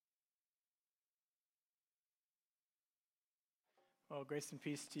Well, grace and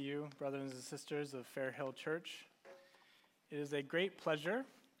peace to you, brothers and sisters of Fair Hill Church. It is a great pleasure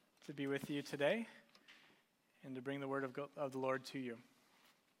to be with you today and to bring the word of the Lord to you.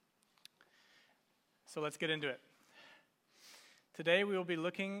 So let's get into it. Today we will be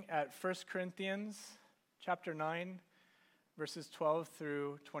looking at 1 Corinthians chapter 9, verses 12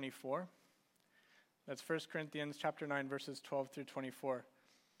 through 24. That's 1 Corinthians chapter 9, verses 12 through 24.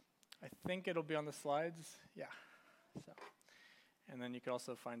 I think it'll be on the slides. Yeah. And then you can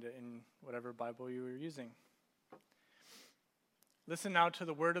also find it in whatever Bible you are using. Listen now to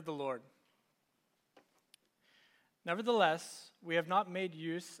the word of the Lord. Nevertheless, we have not made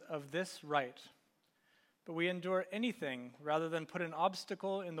use of this right, but we endure anything rather than put an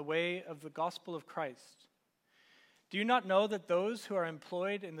obstacle in the way of the gospel of Christ. Do you not know that those who are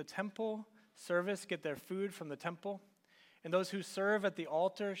employed in the temple service get their food from the temple, and those who serve at the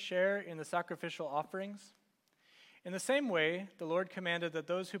altar share in the sacrificial offerings? In the same way, the Lord commanded that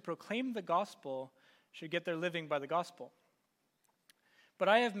those who proclaim the gospel should get their living by the gospel. But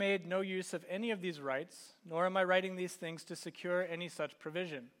I have made no use of any of these rights, nor am I writing these things to secure any such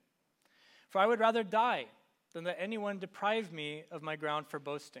provision. For I would rather die than that anyone deprive me of my ground for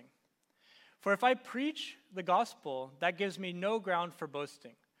boasting. For if I preach the gospel, that gives me no ground for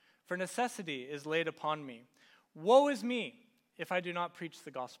boasting, for necessity is laid upon me. Woe is me if I do not preach the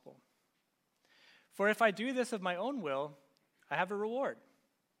gospel. For if I do this of my own will, I have a reward.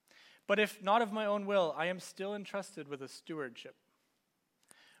 But if not of my own will, I am still entrusted with a stewardship.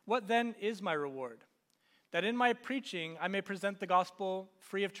 What then is my reward? That in my preaching I may present the gospel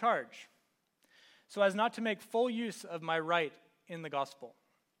free of charge, so as not to make full use of my right in the gospel.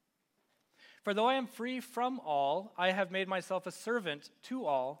 For though I am free from all, I have made myself a servant to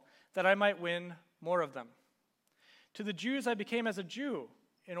all, that I might win more of them. To the Jews I became as a Jew,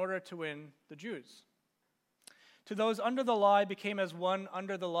 in order to win the Jews. To those under the law I became as one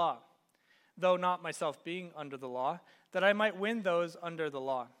under the law, though not myself being under the law, that I might win those under the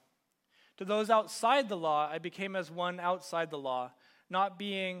law. To those outside the law I became as one outside the law, not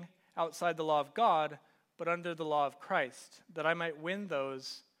being outside the law of God, but under the law of Christ, that I might win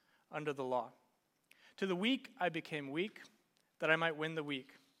those under the law. To the weak I became weak, that I might win the weak.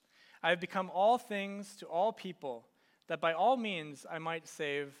 I have become all things to all people, that by all means I might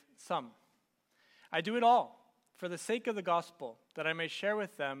save some. I do it all for the sake of the gospel, that I may share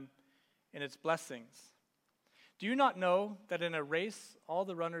with them in its blessings. Do you not know that in a race all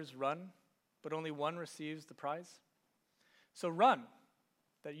the runners run, but only one receives the prize? So run,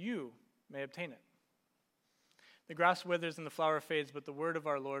 that you may obtain it. The grass withers and the flower fades, but the word of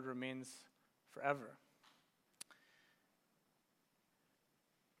our Lord remains forever.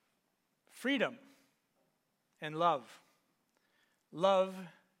 Freedom and love. Love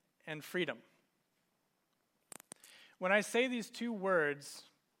and freedom. When I say these two words,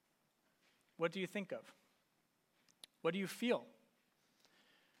 what do you think of? What do you feel?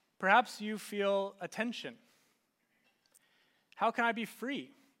 Perhaps you feel a tension. How can I be free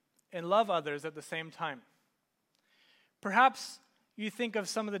and love others at the same time? Perhaps you think of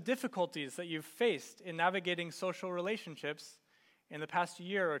some of the difficulties that you've faced in navigating social relationships in the past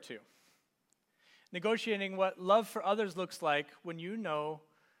year or two. Negotiating what love for others looks like when you know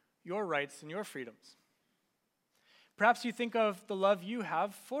your rights and your freedoms. Perhaps you think of the love you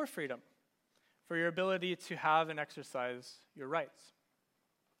have for freedom, for your ability to have and exercise your rights.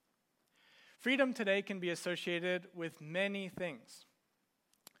 Freedom today can be associated with many things.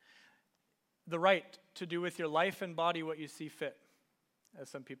 The right to do with your life and body what you see fit, as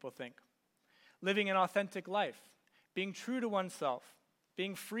some people think. Living an authentic life, being true to oneself,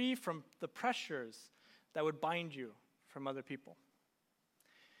 being free from the pressures that would bind you from other people.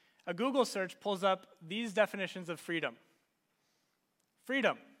 A Google search pulls up these definitions of freedom.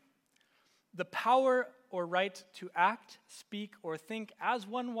 Freedom, the power or right to act, speak, or think as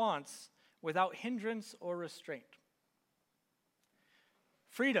one wants without hindrance or restraint.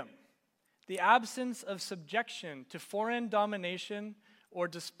 Freedom, the absence of subjection to foreign domination or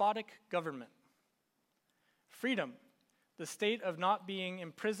despotic government. Freedom, the state of not being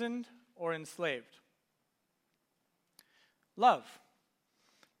imprisoned or enslaved. Love,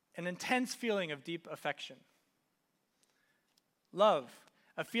 an intense feeling of deep affection. Love,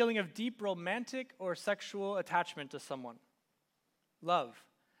 a feeling of deep romantic or sexual attachment to someone. Love,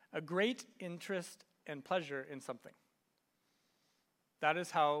 a great interest and pleasure in something. That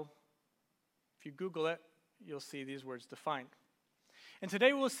is how, if you Google it, you'll see these words defined. And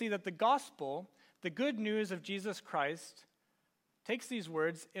today we'll see that the gospel, the good news of Jesus Christ, takes these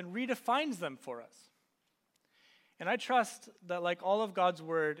words and redefines them for us. And I trust that, like all of God's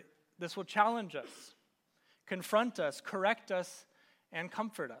word, this will challenge us, confront us, correct us and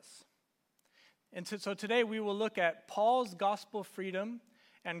comfort us. And so today we will look at Paul's gospel freedom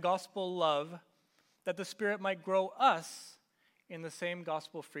and gospel love, that the Spirit might grow us in the same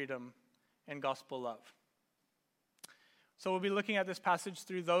gospel freedom and gospel love. So we'll be looking at this passage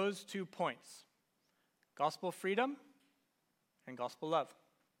through those 2 points: gospel freedom and gospel love.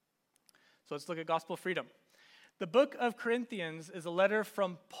 So let's look at gospel freedom. The book of Corinthians is a letter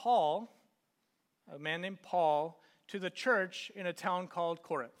from Paul, a man named Paul, to the church in a town called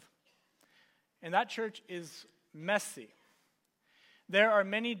Corinth. And that church is messy. There are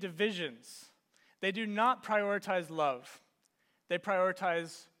many divisions. They do not prioritize love. They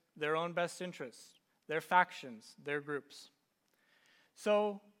prioritize their own best interests, their factions, their groups.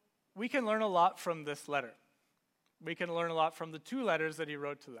 So we can learn a lot from this letter. We can learn a lot from the 2 letters that he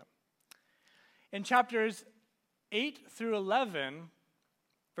wrote to them. In chapters 8 through 11,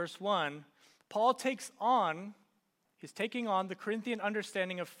 verse 1, Paul he's taking on the Corinthian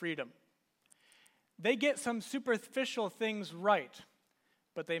understanding of freedom. They get some superficial things right,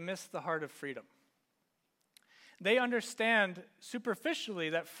 but they miss the heart of freedom. They understand superficially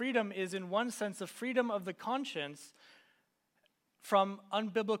that freedom is, in one sense, a freedom of the conscience from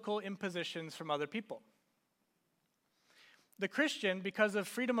unbiblical impositions from other people. The Christian, because of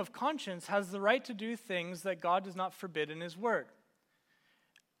freedom of conscience, has the right to do things that God does not forbid in his word.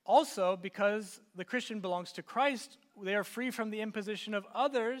 Also, because the Christian belongs to Christ, they are free from the imposition of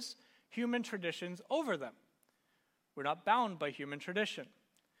others' human traditions over them. We're not bound by human tradition.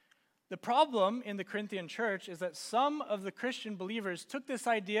 The problem in the Corinthian church is that some of the Christian believers took this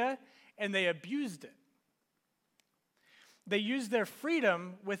idea and they abused it. They used their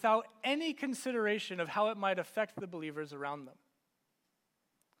freedom without any consideration of how it might affect the believers around them.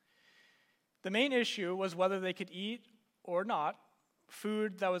 The main issue was whether they could eat or not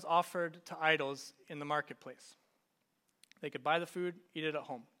food that was offered to idols in the marketplace. They could buy the food, eat it at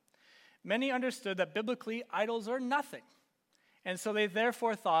home. Many understood that biblically idols are nothing, and so they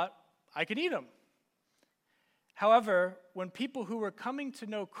therefore thought, I could eat them. However, when people who were coming to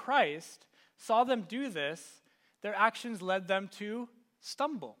know Christ saw them do this, their actions led them to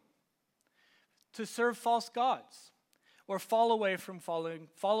stumble, to serve false gods, or fall away from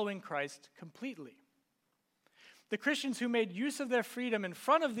following Christ completely. The Christians who made use of their freedom in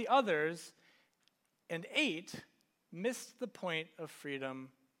front of the others and ate missed the point of freedom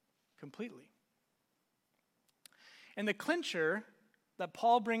completely. And the clincher that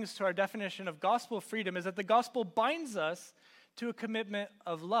Paul brings to our definition of gospel freedom is that the gospel binds us to a commitment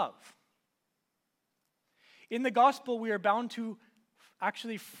of love. In the gospel, we are bound to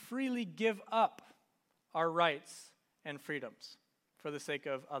actually freely give up our rights and freedoms for the sake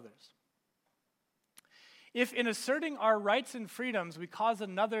of others. If in asserting our rights and freedoms we cause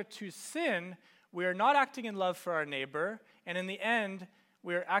another to sin, we are not acting in love for our neighbor, and in the end,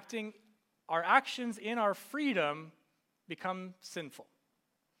 our actions in our freedom become sinful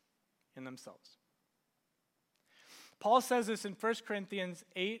in themselves. Paul says this in 1 Corinthians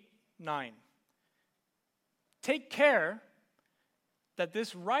 8:9. Take care that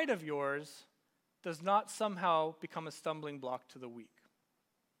this right of yours does not somehow become a stumbling block to the weak.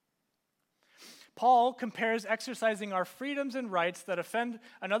 Paul compares exercising our freedoms and rights that offend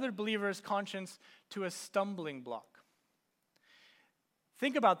another believer's conscience to a stumbling block.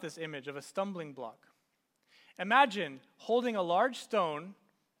 Think about this image of a stumbling block. Imagine holding a large stone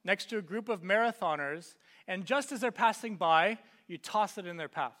next to a group of marathoners, and just as they're passing by, you toss it in their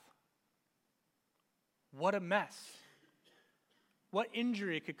path. What a mess. What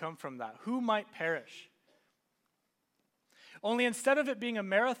injury could come from that? Who might perish? Only instead of it being a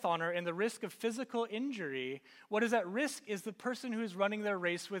marathoner and the risk of physical injury, what is at risk is the person who is running their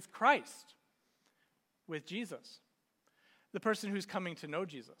race with Christ, with Jesus, the person who's coming to know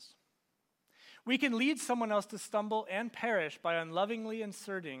Jesus. We can lead someone else to stumble and perish by unlovingly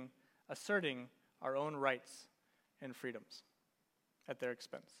asserting our own rights and freedoms at their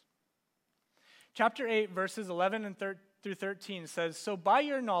expense. Chapter 8, verses 11 through 13 says, So by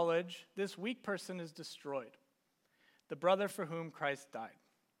your knowledge, this weak person is destroyed, the brother for whom Christ died.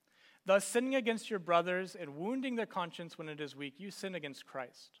 Thus, sinning against your brothers and wounding their conscience when it is weak, you sin against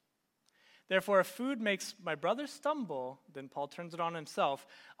Christ. Therefore, if food makes my brother stumble, then Paul turns it on himself,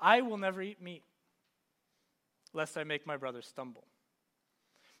 I will never eat meat, lest I make my brother stumble.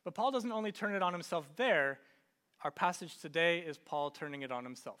 But Paul doesn't only turn it on himself there. Our passage today is Paul turning it on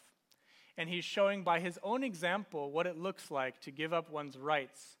himself. And he's showing by his own example what it looks like to give up one's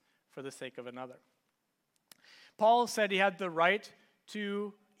rights for the sake of another. Paul said he had the right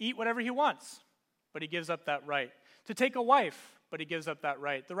to eat whatever he wants, but he gives up that right. To take a wife, but he gives up that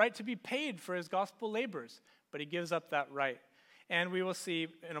right. The right to be paid for his gospel labors, but he gives up that right. and we will see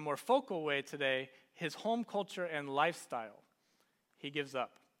in a more focal way today his home culture and lifestyle he gives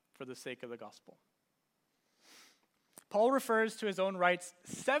up for the sake of the gospel. Paul refers to his own rights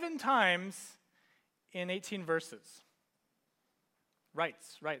 7 times in 18 verses.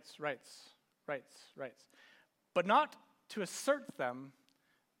 Rights. But not to assert them,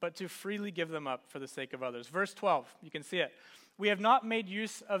 but to freely give them up for the sake of others. Verse 12, you can see it. We have not made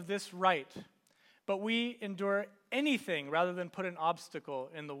use of this right, but we endure anything rather than put an obstacle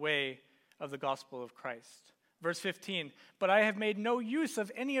in the way of the gospel of Christ. Verse 15, but I have made no use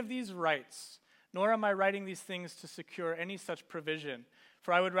of any of these rights, nor am I writing these things to secure any such provision,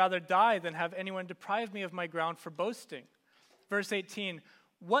 for I would rather die than have anyone deprive me of my ground for boasting. Verse 18,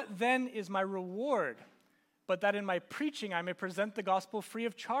 what then is my reward, but that in my preaching I may present the gospel free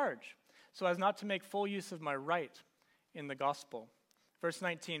of charge, so as not to make full use of my right in the gospel. Verse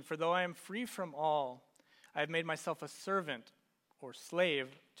 19, for though I am free from all, I have made myself a servant or slave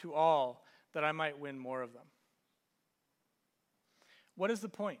to all, that I might win more of them. What is the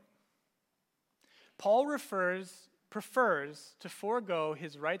point? Paul prefers to forego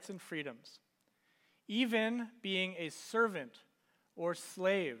his rights and freedoms, even being a servant or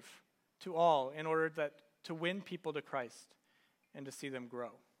slave to all, in order to win people to Christ and to see them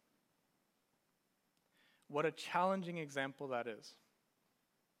grow. What a challenging example that is.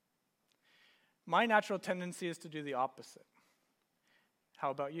 My natural tendency is to do the opposite.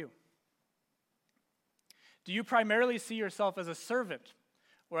 How about you? Do you primarily see yourself as a servant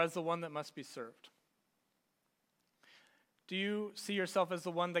or as the one that must be served? Do you see yourself as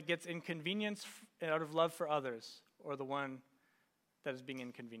the one that gets inconvenienced out of love for others, or the one that is being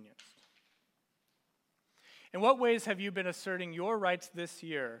inconvenienced? In what ways have you been asserting your rights this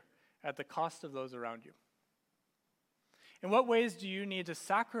year at the cost of those around you? In what ways do you need to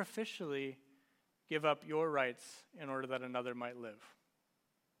sacrificially give up your rights in order that another might live?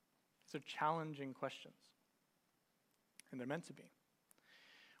 These are challenging questions, and they're meant to be.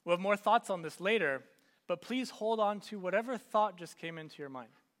 We'll have more thoughts on this later, but please hold on to whatever thought just came into your mind.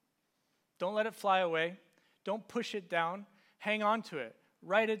 Don't let it fly away. Don't push it down. Hang on to it.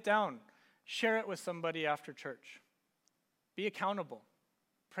 Write it down. Share it with somebody after church. Be accountable.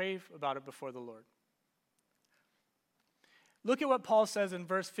 Pray about it before the Lord. Look at what Paul says in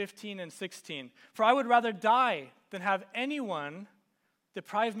verse 15 and 16. For I would rather die than have anyone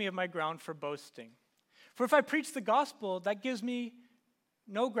deprive me of my ground for boasting. For if I preach the gospel, that gives me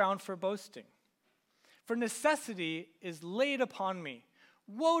no ground for boasting. For necessity is laid upon me.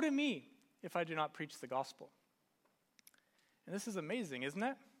 Woe to me if I do not preach the gospel. And this is amazing, isn't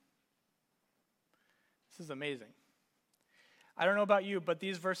it? This is amazing. I don't know about you, but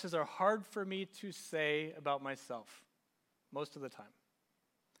these verses are hard for me to say about myself most of the time.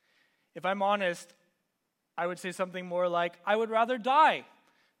 If I'm honest, I would say something more like, I would rather die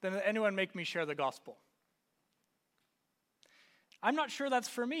than that anyone make me share the gospel. I'm not sure that's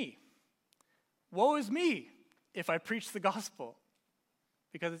for me. Woe is me if I preach the gospel,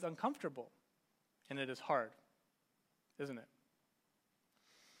 because it's uncomfortable and it is hard, isn't it?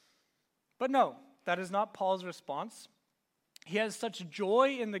 But no, that is not Paul's response. He has such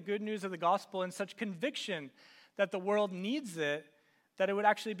joy in the good news of the gospel and such conviction that the world needs it, that it would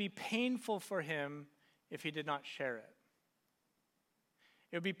actually be painful for him if he did not share it.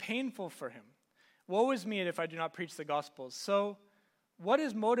 It would be painful for him. Woe is me if I do not preach the gospel. So, what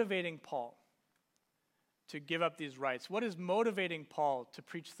is motivating Paul to give up these rights? What is motivating Paul to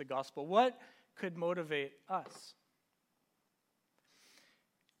preach the gospel? What could motivate us?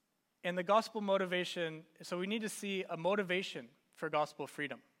 And the gospel motivation, so we need to see a motivation for gospel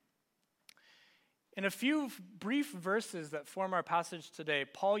freedom. In a few brief verses that form our passage today,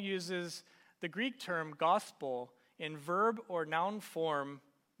 Paul uses the Greek term gospel in verb or noun form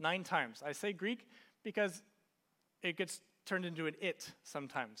 9 times. I say Greek because it gets turned into an it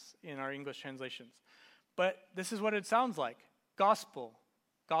sometimes in our English translations. But this is what it sounds like. Gospel,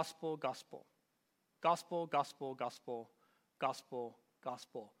 gospel, gospel. Gospel, gospel, gospel, gospel,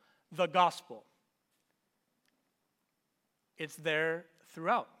 gospel. The gospel. It's there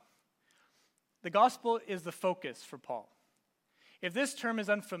throughout. The gospel is the focus for Paul. If this term is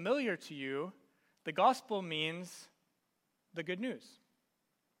unfamiliar to you, the gospel means the good news.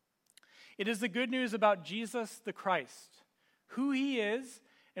 It is the good news about Jesus the Christ, who he is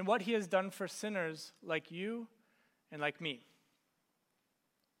and what he has done for sinners like you and like me.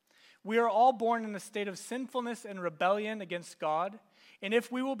 We are all born in a state of sinfulness and rebellion against God, and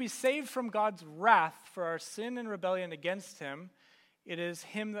if we will be saved from God's wrath for our sin and rebellion against him, it is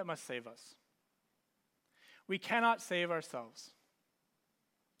him that must save us. We cannot save ourselves.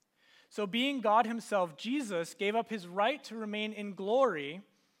 So being God himself, Jesus gave up his right to remain in glory,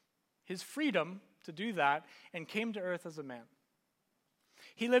 his freedom to do that, and came to earth as a man.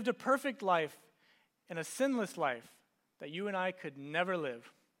 He lived a perfect life and a sinless life that you and I could never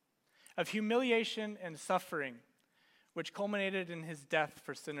live, of humiliation and suffering, which culminated in his death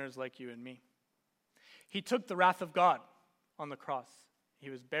for sinners like you and me. He took the wrath of God on the cross. He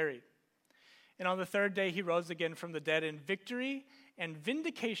was buried. And on the third day, he rose again from the dead in victory and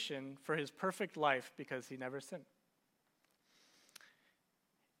vindication for his perfect life because he never sinned.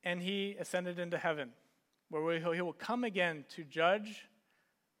 And he ascended into heaven, where he will come again to judge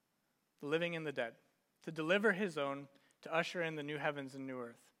the living and the dead, to deliver his own, to usher in the new heavens and new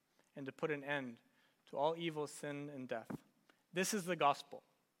earth, and to put an end to all evil, sin, and death. This is the gospel.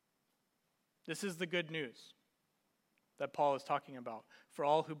 This is the good news that Paul is talking about for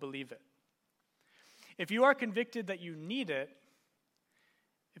all who believe it. If you are convicted that you need it,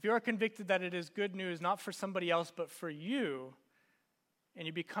 if you are convicted that it is good news not for somebody else but for you, and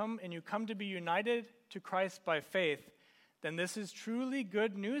you come to be united to Christ by faith, then this is truly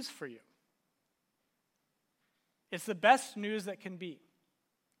good news for you. It's the best news that can be.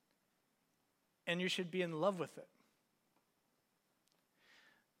 And you should be in love with it.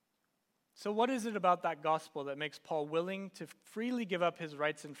 So what is it about that gospel that makes Paul willing to freely give up his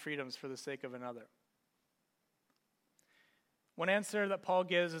rights and freedoms for the sake of another? One answer that Paul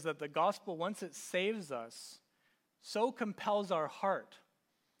gives is that the gospel, once it saves us, so compels our heart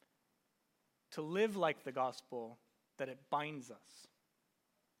to live like the gospel that it binds us.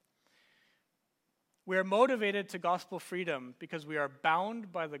 We are motivated to gospel freedom because we are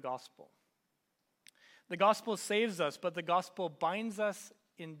bound by the gospel. The gospel saves us, but the gospel binds us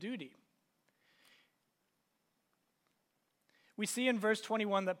in duty. We see in verse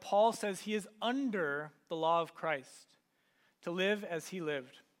 21 that Paul says he is under the law of Christ to live as he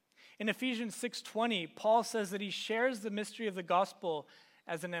lived. In Ephesians 6:20, Paul says that he shares the mystery of the gospel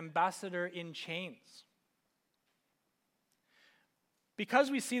as an ambassador in chains.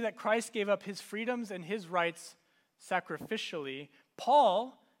 Because we see that Christ gave up his freedoms and his rights sacrificially,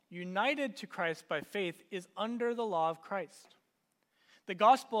 Paul, united to Christ by faith, is under the law of Christ. The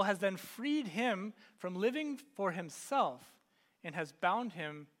gospel has then freed him from living for himself and has bound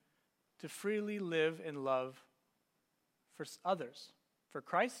him to freely live in love for others, for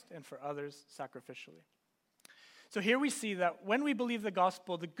Christ and for others sacrificially. So here we see that when we believe the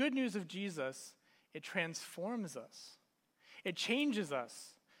gospel, the good news of Jesus, it transforms us. It changes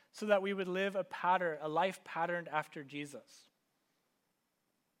us so that we would live a life patterned after Jesus.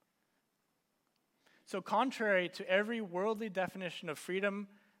 So contrary to every worldly definition of freedom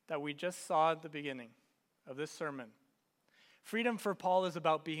that we just saw at the beginning of this sermon, freedom for Paul is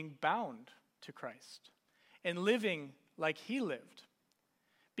about being bound to Christ and living like he lived,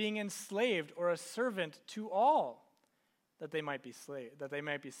 being enslaved or a servant to all that they might be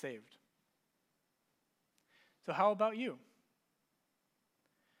saved. So how about you?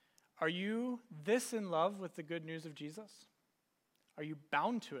 Are you this in love with the good news of Jesus? Are you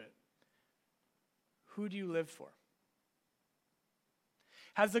bound to it? Who do you live for?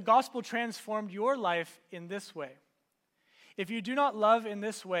 Has the gospel transformed your life in this way? If you do not love in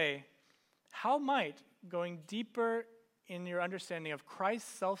this way, how might going deeper in your understanding of Christ's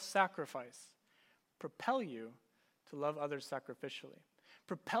self-sacrifice propel you to love others sacrificially?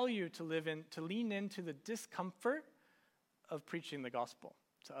 Propel you to lean into the discomfort of preaching the gospel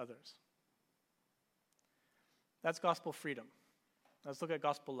to others? That's gospel freedom. Let's look at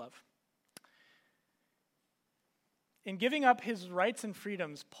gospel love. In giving up his rights and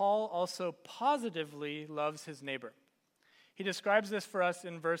freedoms, Paul also positively loves his neighbor. He describes this for us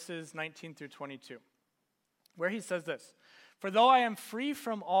in verses 19 through 22, where he says this: "For though I am free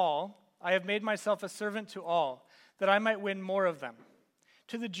from all, I have made myself a servant to all, that I might win more of them.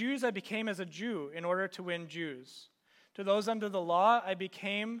 To the Jews I became as a Jew in order to win Jews. To those under the law I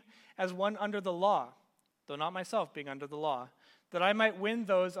became as one under the law, though not myself being under the law, that I might win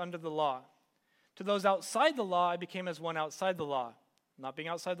those under the law. To those outside the law I became as one outside the law, not being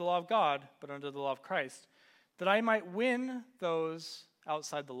outside the law of God, but under the law of Christ, that I might win those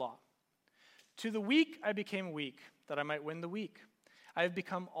outside the law. To the weak I became weak, that I might win the weak. I have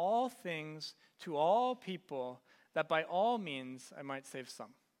become all things to all people, that by all means I might save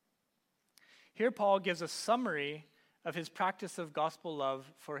some." Here Paul gives a summary of his practice of gospel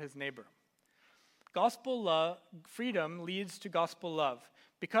love for his neighbor. Gospel love, freedom leads to gospel love.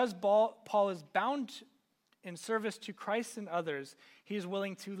 Because Paul is bound in service to Christ and others, he is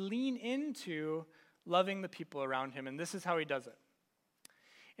willing to lean into loving the people around him, and this is how he does it.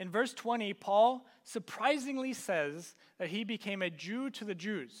 In verse 20, Paul surprisingly says that he became a Jew to the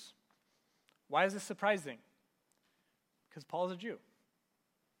Jews. Why is this surprising? Because Paul is a Jew.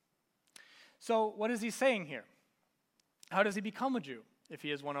 So what is he saying here? How does he become a Jew if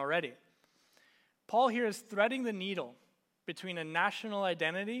he is one already? Paul here is threading the needle between a national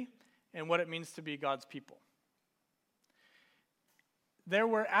identity and what it means to be God's people. There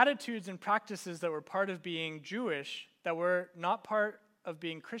were attitudes and practices that were part of being Jewish that were not part of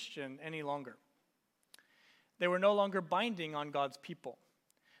being Christian any longer. They were no longer binding on God's people.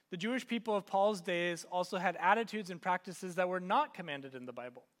 The Jewish people of Paul's days also had attitudes and practices that were not commanded in the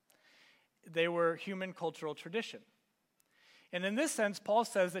Bible. They were human cultural tradition. And in this sense, Paul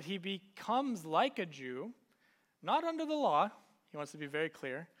says that he becomes like a Jew, not under the law. He wants to be very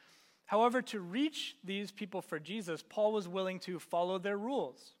clear. However, to reach these people for Jesus, Paul was willing to follow their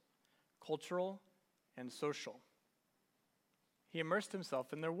rules, cultural and social. He immersed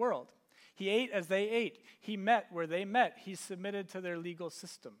himself in their world. He ate as they ate. He met where they met. He submitted to their legal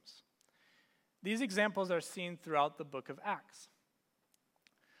systems. These examples are seen throughout the book of Acts.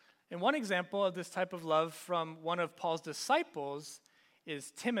 And one example of this type of love from one of Paul's disciples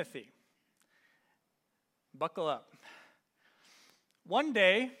is Timothy. Buckle up. One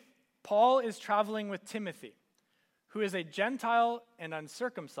day, Paul is traveling with Timothy, who is a Gentile and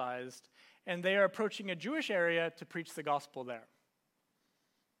uncircumcised, and they are approaching a Jewish area to preach the gospel there.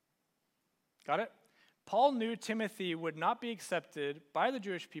 Got it? Paul knew Timothy would not be accepted by the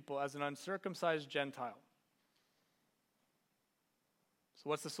Jewish people as an uncircumcised Gentile. So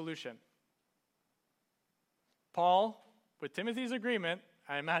what's the solution? Paul, with Timothy's agreement,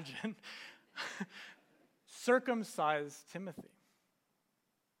 I imagine, circumcised Timothy.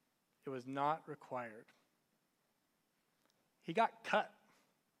 It was not required. He got cut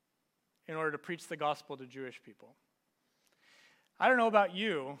in order to preach the gospel to Jewish people. I don't know about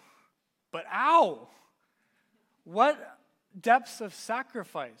you, but ow! What depths of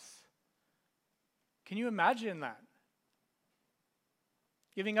sacrifice. Can you imagine that?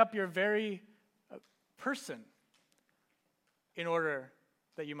 Giving up your very person in order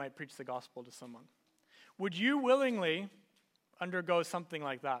that you might preach the gospel to someone. Would you willingly undergo something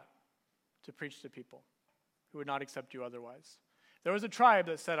like that to preach to people who would not accept you otherwise? There was a tribe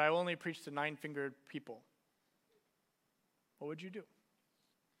that said, I only preach to 9-fingered people. What would you do?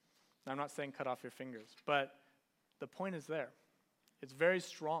 I'm not saying cut off your fingers, but the point is there. It's very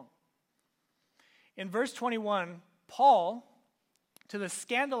strong. In verse 21, Paul, to the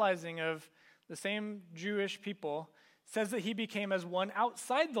scandalizing of the same Jewish people, says that he became as one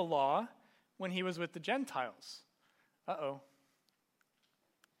outside the law when he was with the Gentiles. Uh-oh.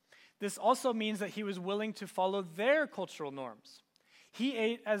 This also means that he was willing to follow their cultural norms. He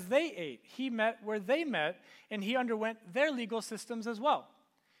ate as they ate. He met where they met, and he underwent their legal systems as well.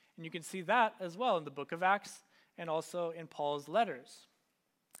 And you can see that as well in the book of Acts and also in Paul's letters.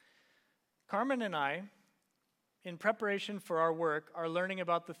 Carmen and I, in preparation for our work, are learning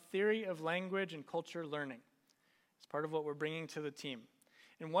about the theory of language and culture learning. It's part of what we're bringing to the team.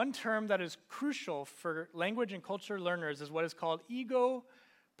 And one term that is crucial for language and culture learners is what is called ego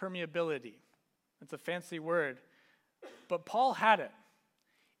permeability. It's a fancy word, but Paul had it.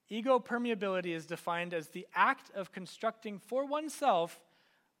 Ego permeability is defined as the act of constructing for oneself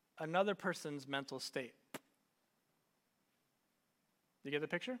another person's mental state. You get the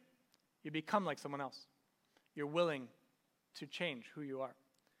picture? You become like someone else. You're willing to change who you are.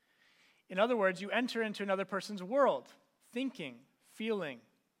 In other words, you enter into another person's world, thinking, feeling,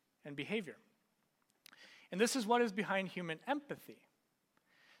 and behavior. And this is what is behind human empathy.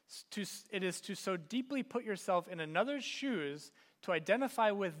 It is to so deeply put yourself in another's shoes to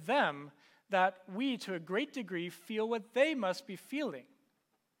identify with them that we, to a great degree, feel what they must be feeling.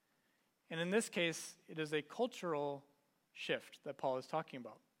 And in this case, it is a cultural shift that Paul is talking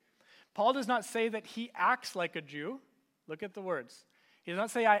about. Paul does not say that he acts like a Jew. Look at the words. He does not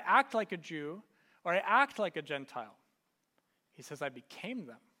say, I act like a Jew or I act like a Gentile. He says, I became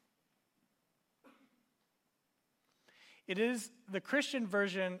them. It is the Christian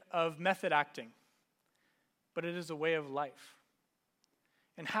version of method acting, but it is a way of life.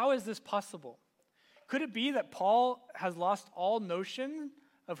 And how is this possible? Could it be that Paul has lost all notion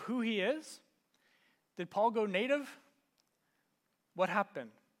of who he is? Did Paul go native? What happened?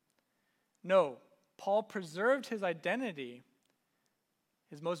 No, Paul preserved his identity.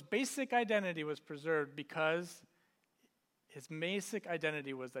 His most basic identity was preserved because his basic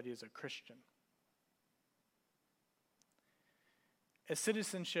identity was that he is a Christian. A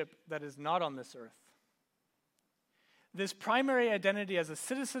citizenship that is not on this earth. This primary identity as a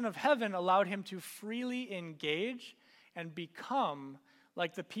citizen of heaven allowed him to freely engage and become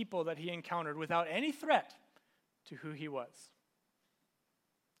like the people that he encountered without any threat to who he was.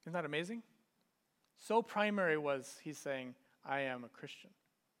 Isn't that amazing? So primary was he saying, I am a Christian.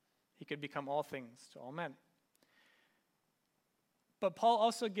 He could become all things to all men. But Paul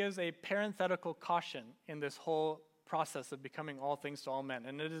also gives a parenthetical caution in this whole process of becoming all things to all men,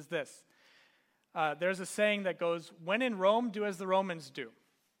 and it is this. There's a saying that goes, when in Rome, do as the Romans do.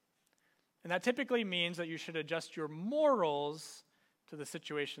 And that typically means that you should adjust your morals to the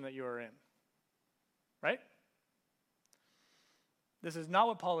situation that you are in. Right? This is not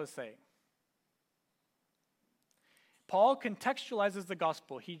what Paul is saying. Paul contextualizes the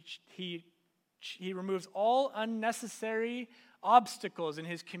gospel. He removes all unnecessary obstacles in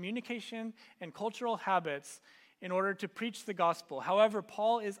his communication and cultural habits in order to preach the gospel. However,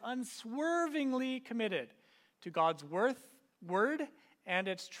 Paul is unswervingly committed to God's word and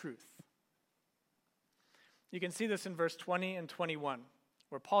its truth. You can see this in verse 20 and 21,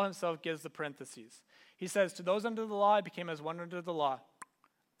 where Paul himself gives the parentheses. He says, to those under the law, I became as one under the law,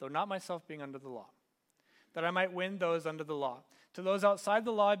 though not myself being under the law, that I might win those under the law. To those outside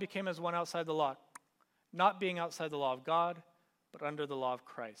the law, I became as one outside the law, not being outside the law of God, but under the law of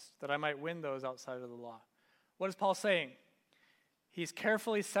Christ, that I might win those outside of the law. What is Paul saying? He's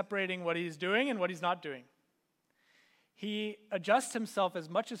carefully separating what he's doing and what he's not doing. He adjusts himself as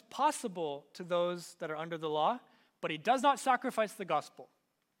much as possible to those that are under the law, but he does not sacrifice the gospel.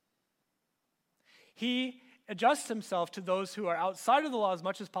 He adjusts himself to those who are outside of the law as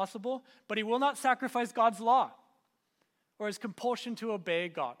much as possible, but he will not sacrifice God's law or his compulsion to obey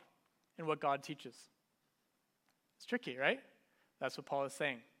God and what God teaches. It's tricky, right? That's what Paul is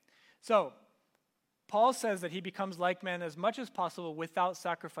saying. So, Paul says that he becomes like men as much as possible without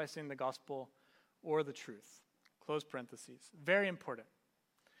sacrificing the gospel or the truth. Close parentheses. Very important.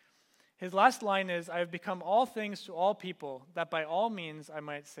 His last line is, I have become all things to all people, that by all means I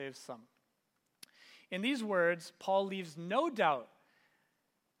might save some. In these words, Paul leaves no doubt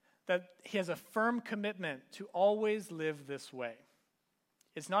that he has a firm commitment to always live this way.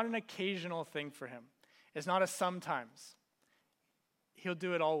 It's not an occasional thing for him. It's not a sometimes. He'll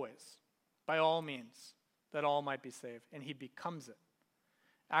do it always, by all means, that all might be saved. And he becomes it,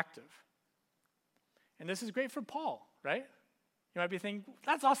 active. And this is great for Paul, right? You might be thinking,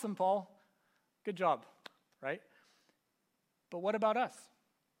 that's awesome, Paul. Good job, right? But what about us?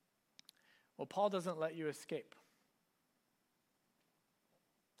 Well, Paul doesn't let you escape.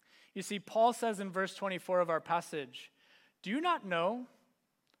 You see, Paul says in verse 24 of our passage, do you not know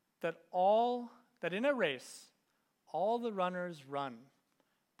that in a race, all the runners run,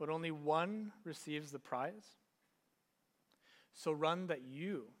 but only one receives the prize? So run that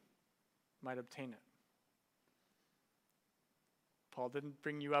you might obtain it. Paul didn't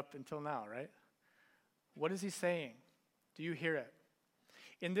bring you up until now, right? What is he saying? Do you hear it?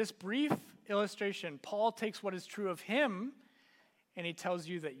 In this brief illustration, Paul takes what is true of him and he tells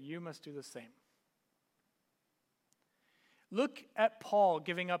you that you must do the same. Look at Paul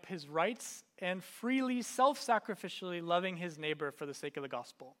giving up his rights and freely, self-sacrificially loving his neighbor for the sake of the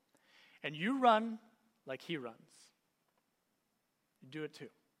gospel. And you run like he runs. You do it too.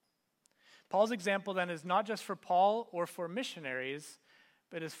 Paul's example then is not just for Paul or for missionaries,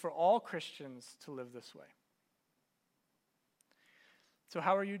 but is for all Christians to live this way. So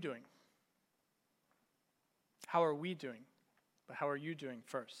how are you doing? How are we doing? But how are you doing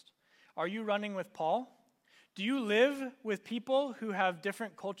first? Are you running with Paul? Do you live with people who have a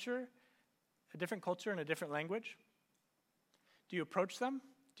different culture and a different language? Do you approach them?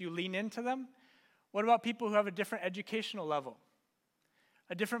 Do you lean into them? What about people who have a different educational level,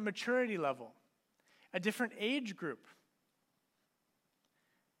 a different maturity level, a different age group,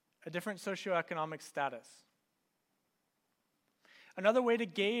 a different socioeconomic status? Another way to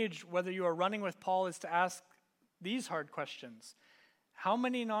gauge whether you are running with Paul is to ask these hard questions. How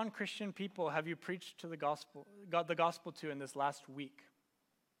many non-Christian people have you preached to the gospel to in this last week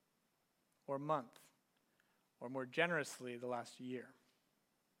or month, or more generously, the last year?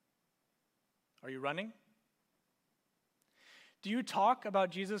 Are you running? Do you talk about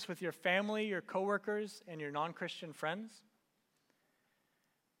Jesus with your family, your coworkers, and your non-Christian friends?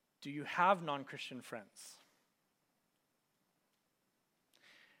 Do you have non-Christian friends?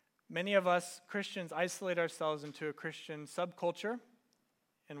 Many of us Christians isolate ourselves into a Christian subculture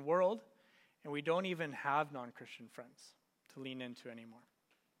and world, and we don't even have non-Christian friends to lean into anymore.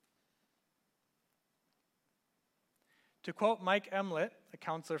 To quote Mike Emlet, a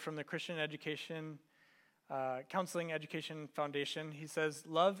counselor from the Christian Counseling Education Foundation, he says,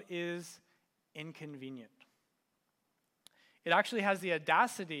 love is inconvenient. It actually has the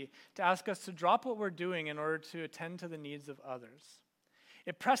audacity to ask us to drop what we're doing in order to attend to the needs of others.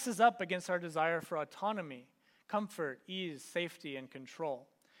 It presses up against our desire for autonomy, comfort, ease, safety, and control.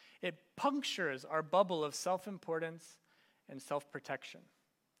 It punctures our bubble of self-importance and self-protection.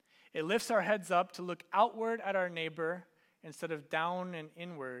 It lifts our heads up to look outward at our neighbor instead of down and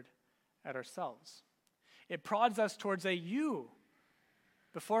inward at ourselves. It prods us towards a you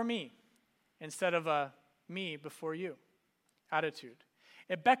before me instead of a me before you attitude.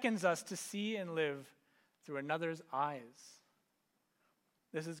 It beckons us to see and live through another's eyes.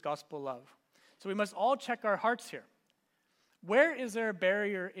 This is gospel love. So we must all check our hearts here. Where is there a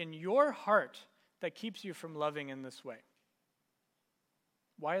barrier in your heart that keeps you from loving in this way?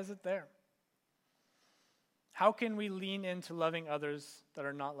 Why is it there? How can we lean into loving others that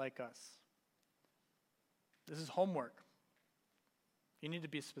are not like us? This is homework. You need to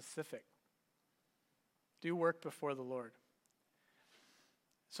be specific. Do work before the Lord.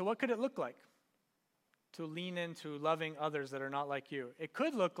 So what could it look like to lean into loving others that are not like you? It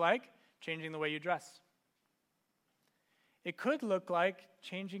could look like changing the way you dress. It could look like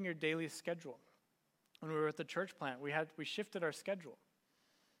changing your daily schedule. When we were at the church plant, we shifted our schedule.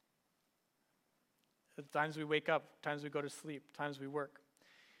 The times we wake up, times we go to sleep, times we work.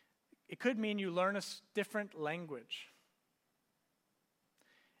 It could mean you learn a different language.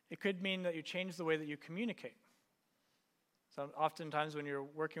 It could mean that you change the way that you communicate. So oftentimes when you're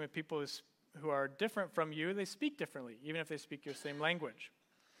working with people who are different from you, they speak differently, even if they speak your same language.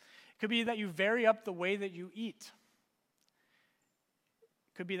 It could be that you vary up the way that you eat.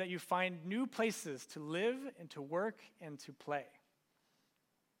 It could be that you find new places to live and to work and to play,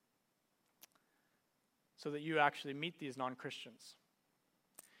 so that you actually meet these non-Christians.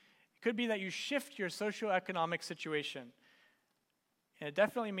 It could be that you shift your socioeconomic situation, and it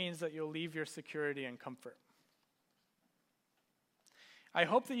definitely means that you'll leave your security and comfort. I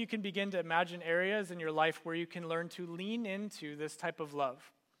hope that you can begin to imagine areas in your life where you can learn to lean into this type of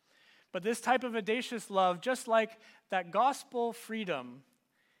love. But this type of audacious love, just like that gospel freedom,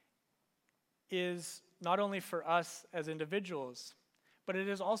 is not only for us as individuals, but it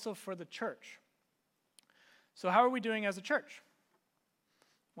is also for the church. So how are we doing as a church?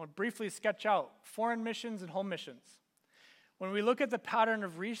 I want to briefly sketch out foreign missions and home missions. When we look at the pattern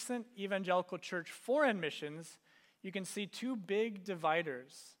of recent evangelical church foreign missions, you can see two big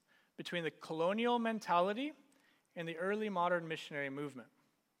dividers between the colonial mentality and the early modern missionary movement.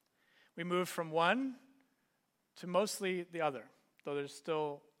 We moved from one to mostly the other, though there's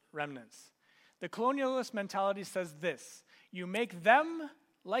still remnants. The colonialist mentality says this: you make them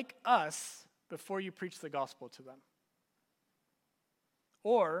like us before you preach the gospel to them.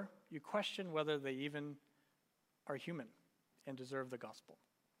 Or you question whether they even are human and deserve the gospel.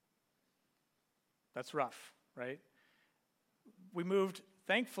 That's rough, right? We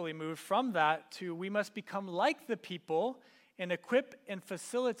thankfully moved from that to we must become like the people and equip and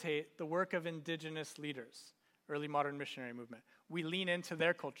facilitate the work of indigenous leaders, early modern missionary movement. We lean into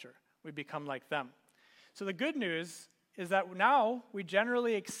their culture. We become like them. So the good news is that now we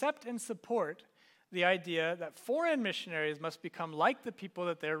generally accept and support the idea that foreign missionaries must become like the people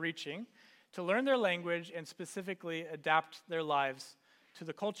that they're reaching to learn their language and specifically adapt their lives to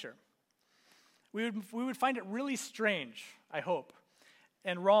the culture. We would find it really strange, I hope,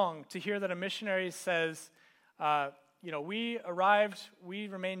 and wrong to hear that a missionary says, we arrived, we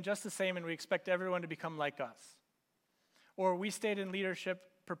remain just the same, and we expect everyone to become like us. Or we stayed in leadership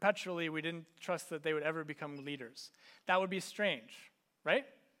perpetually, we didn't trust that they would ever become leaders. That would be strange, right?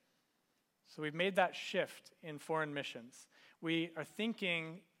 So we've made that shift in foreign missions. We are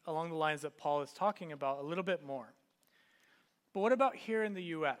thinking along the lines that Paul is talking about a little bit more. But what about here in the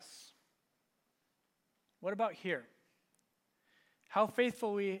U.S.? What about here? How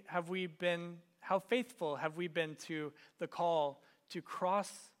faithful have we been to the call to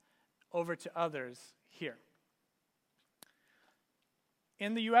cross over to others here?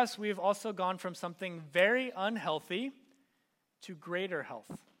 In the U.S., we have also gone from something very unhealthy to greater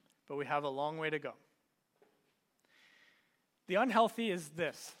health, but we have a long way to go. The unhealthy is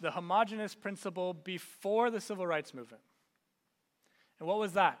this, the homogenous principle before the civil rights movement. And what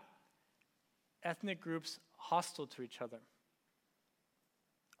was that? Ethnic groups hostile to each other,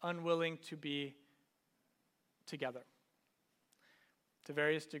 unwilling to be together to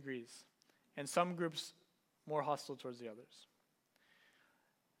various degrees, and some groups more hostile towards the others.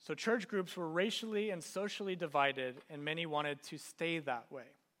 So church groups were racially and socially divided, and many wanted to stay that way.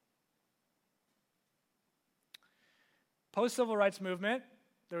 Post-civil rights movement,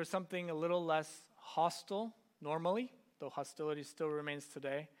 there was something a little less hostile normally, though hostility still remains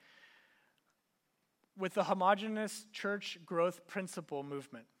today, with the homogeneous church growth principle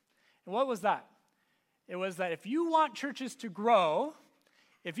movement. And what was that? It was that if you want churches to grow,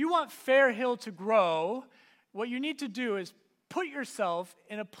 if you want Fair Hill to grow, what you need to do is put yourself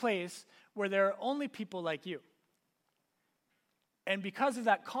in a place where there are only people like you. And because of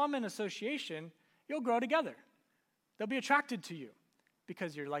that common association, you'll grow together. They'll be attracted to you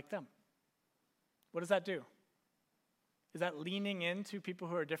because you're like them. What does that do? Is that leaning into people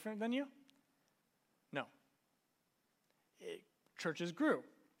who are different than you? No. Churches grew,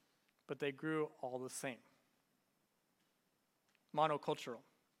 but they grew all the same. Monocultural.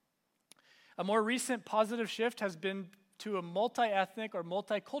 A more recent positive shift has been to a multi-ethnic or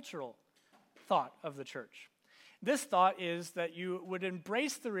multicultural thought of the church. This thought is that you would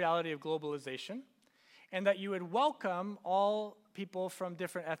embrace the reality of globalization and that you would welcome all people from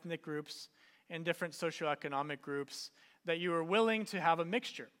different ethnic groups and different socioeconomic groups, that you are willing to have a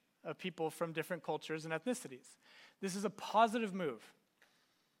mixture of people from different cultures and ethnicities. This is a positive move,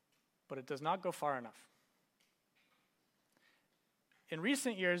 but it does not go far enough. In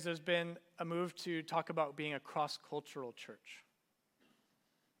recent years, there's been a move to talk about being a cross-cultural church.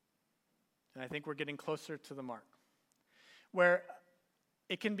 And I think we're getting closer to the mark, where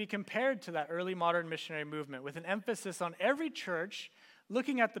it can be compared to that early modern missionary movement with an emphasis on every church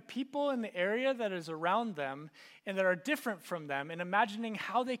looking at the people in the area that is around them and that are different from them and imagining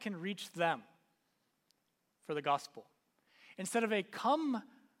how they can reach them for the gospel. Instead of a come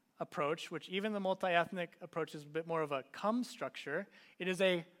approach, which even the multi-ethnic approach is a bit more of a come structure, it is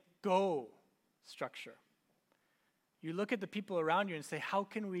a go structure. You look at the people around you and say, how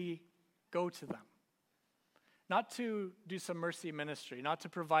can we go to them? Not to do some mercy ministry, not to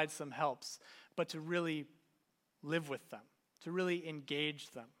provide some helps, but to really live with them, to really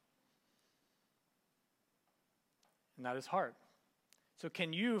engage them. And that is hard. So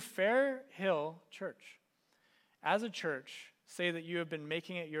can you, Fair Hill Church, as a church, say that you have been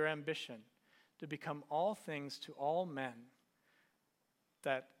making it your ambition to become all things to all men,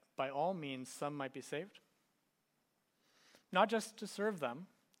 that by all means some might be saved? Not just to serve them,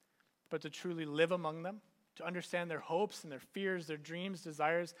 but to truly live among them, to understand their hopes and their fears, their dreams,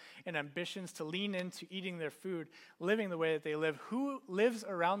 desires, and ambitions, to lean into eating their food, living the way that they live. Who lives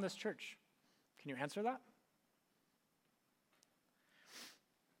around this church? Can you answer that?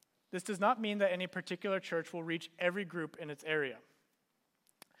 This does not mean that any particular church will reach every group in its area,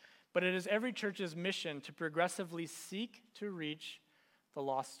 but it is every church's mission to progressively seek to reach the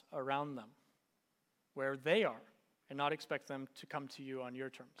lost around them, where they are, and not expect them to come to you on your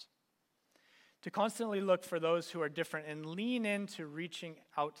terms. To constantly look for those who are different and lean into reaching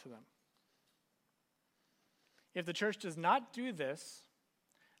out to them. If the church does not do this,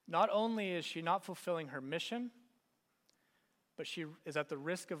 not only is she not fulfilling her mission, but she is at the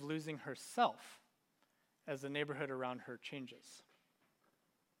risk of losing herself as the neighborhood around her changes.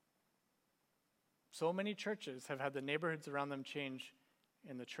 So many churches have had the neighborhoods around them change,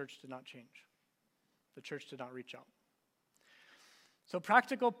 and the church did not change. The church did not reach out. So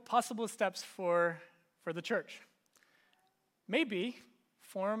practical possible steps for the church. Maybe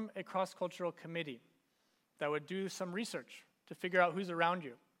form a cross-cultural committee that would do some research to figure out who's around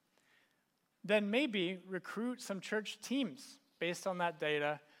you. Then maybe recruit some church teams based on that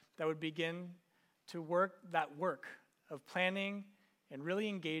data that would begin to work that work of planning and really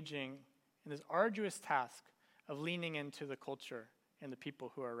engaging in this arduous task of leaning into the culture and the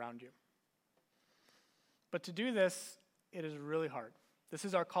people who are around you. But to do this, it is really hard. This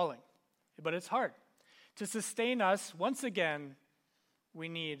is our calling, but it's hard. To sustain us, once again, we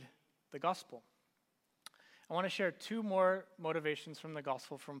need the gospel. I want to share two more motivations from the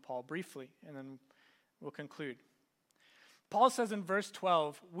gospel from Paul briefly, and then we'll conclude. Paul says in verse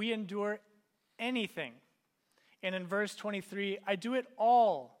 12, we endure anything. And in verse 23, I do it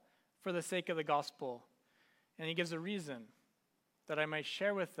all for the sake of the gospel. And he gives a reason, that I might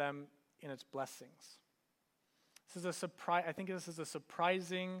share with them in its blessings. This is a surprise. I think this is a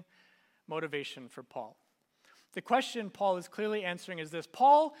surprising motivation for Paul. The question Paul is clearly answering is this: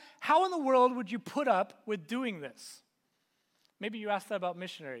 Paul, how in the world would you put up with doing this? Maybe you asked that about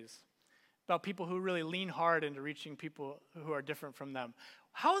missionaries, about people who really lean hard into reaching people who are different from them.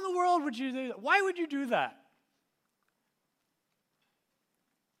 How in the world would you do that? Why would you do that?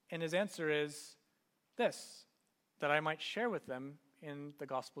 And his answer is this: that I might share with them in the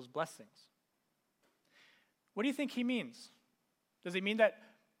gospel's blessings. What do you think he means? Does he mean that,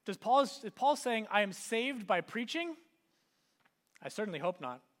 is Paul saying, I am saved by preaching? I certainly hope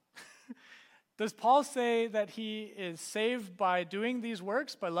not. Does Paul say that he is saved by doing these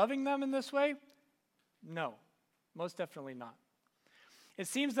works, by loving them in this way? No, most definitely not. It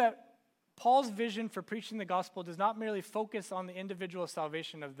seems that Paul's vision for preaching the gospel does not merely focus on the individual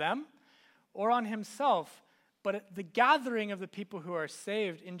salvation of them or on himself, but the gathering of the people who are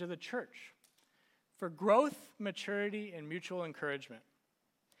saved into the church for growth, maturity, and mutual encouragement.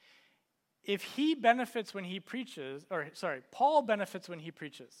 If he benefits when he preaches, Paul benefits when he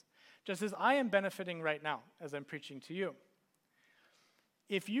preaches, just as I am benefiting right now as I'm preaching to you.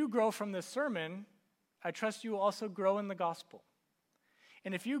 If you grow from this sermon, I trust you will also grow in the gospel.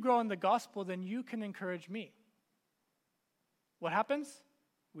 And if you grow in the gospel, then you can encourage me. What happens?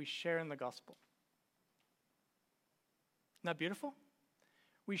 We share in the gospel. Isn't that beautiful?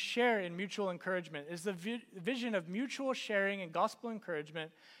 We share in mutual encouragement. It's the vision of mutual sharing and gospel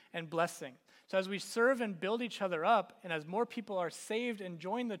encouragement and blessing. So as we serve and build each other up, and as more people are saved and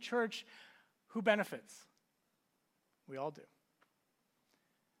join the church, who benefits? We all do.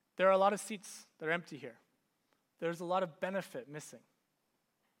 There are a lot of seats that are empty here. There's a lot of benefit missing.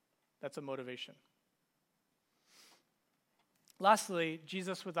 That's a motivation. Lastly,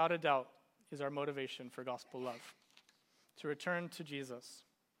 Jesus, without a doubt, is our motivation for gospel love. To return to Jesus.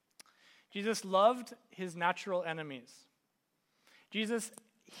 Jesus loved his natural enemies. Jesus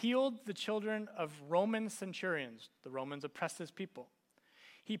healed the children of Roman centurions. The Romans oppressed his people.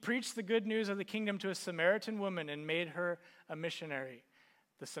 He preached the good news of the kingdom to a Samaritan woman and made her a missionary.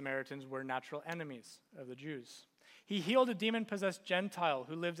 The Samaritans were natural enemies of the Jews. He healed a demon-possessed Gentile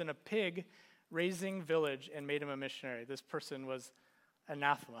who lived in a pig-raising village and made him a missionary. This person was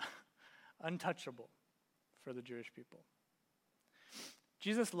anathema, untouchable for the Jewish people.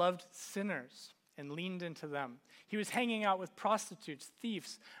 Jesus loved sinners and leaned into them. He was hanging out with prostitutes,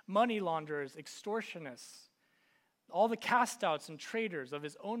 thieves, money launderers, extortionists, all the cast-outs and traitors of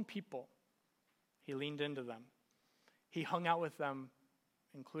his own people. He leaned into them. He hung out with them,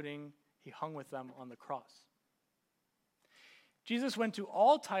 including he hung with them on the cross. Jesus went to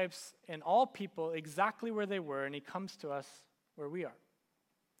all types and all people exactly where they were, and he comes to us where we are.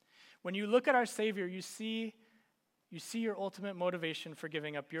 When you look at our Savior, you see your ultimate motivation for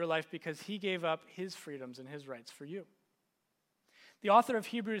giving up your life because he gave up his freedoms and his rights for you. The author of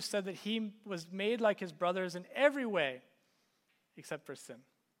Hebrews said that he was made like his brothers in every way except for sin.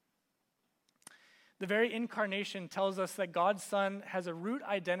 The very incarnation tells us that God's Son has a root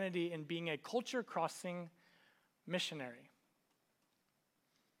identity in being a culture-crossing missionary.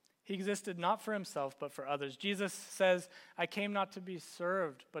 He existed not for himself, but for others. Jesus says, I came not to be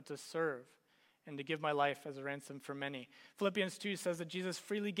served, but to serve, and to give my life as a ransom for many. Philippians 2 says that Jesus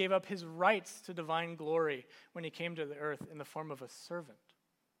freely gave up his rights to divine glory when he came to the earth in the form of a servant.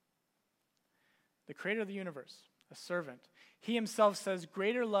 The creator of the universe, a servant. He himself says,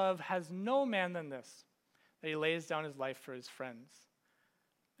 greater love has no man than this, that he lays down his life for his friends.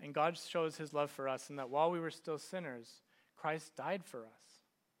 And God shows his love for us in that while we were still sinners, Christ died for us.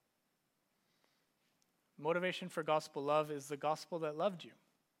 Motivation for gospel love is the gospel that loved you.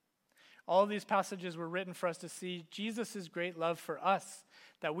 All of these passages were written for us to see Jesus' great love for us,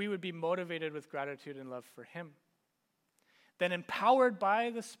 that we would be motivated with gratitude and love for him. Then empowered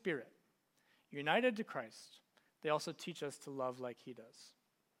by the Spirit, united to Christ, they also teach us to love like he does.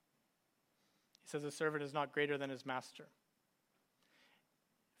 He says a servant is not greater than his master.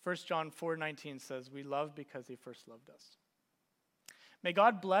 1 John 4:19 says, we love because he first loved us. May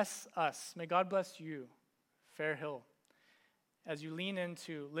God bless us. May God bless you, Fair Hill, as you lean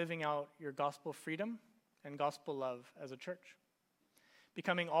into living out your gospel freedom and gospel love as a church,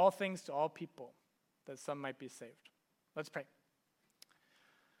 becoming all things to all people, that some might be saved. Let's pray.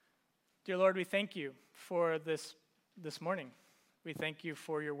 Dear Lord, we thank you for this morning. We thank you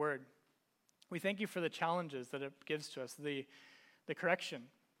for your word. We thank you for the challenges that it gives to us, the correction,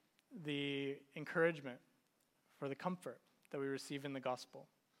 the encouragement, for the comfort that we receive in the gospel.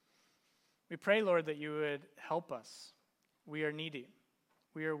 We pray, Lord, that you would help us. We are needy.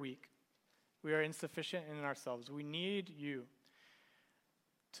 We are weak. We are insufficient in ourselves. We need you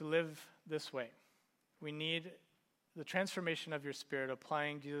to live this way. We need the transformation of your Spirit,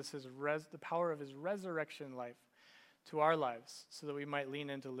 applying the power of his resurrection life to our lives so that we might lean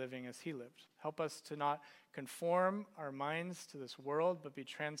into living as he lived. Help us to not conform our minds to this world, but be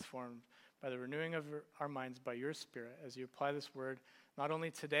transformed by the renewing of our minds by your Spirit as you apply this word not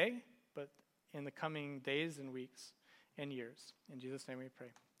only today, but in the coming days and weeks and years. In Jesus' name we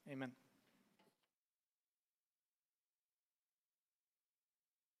pray. Amen.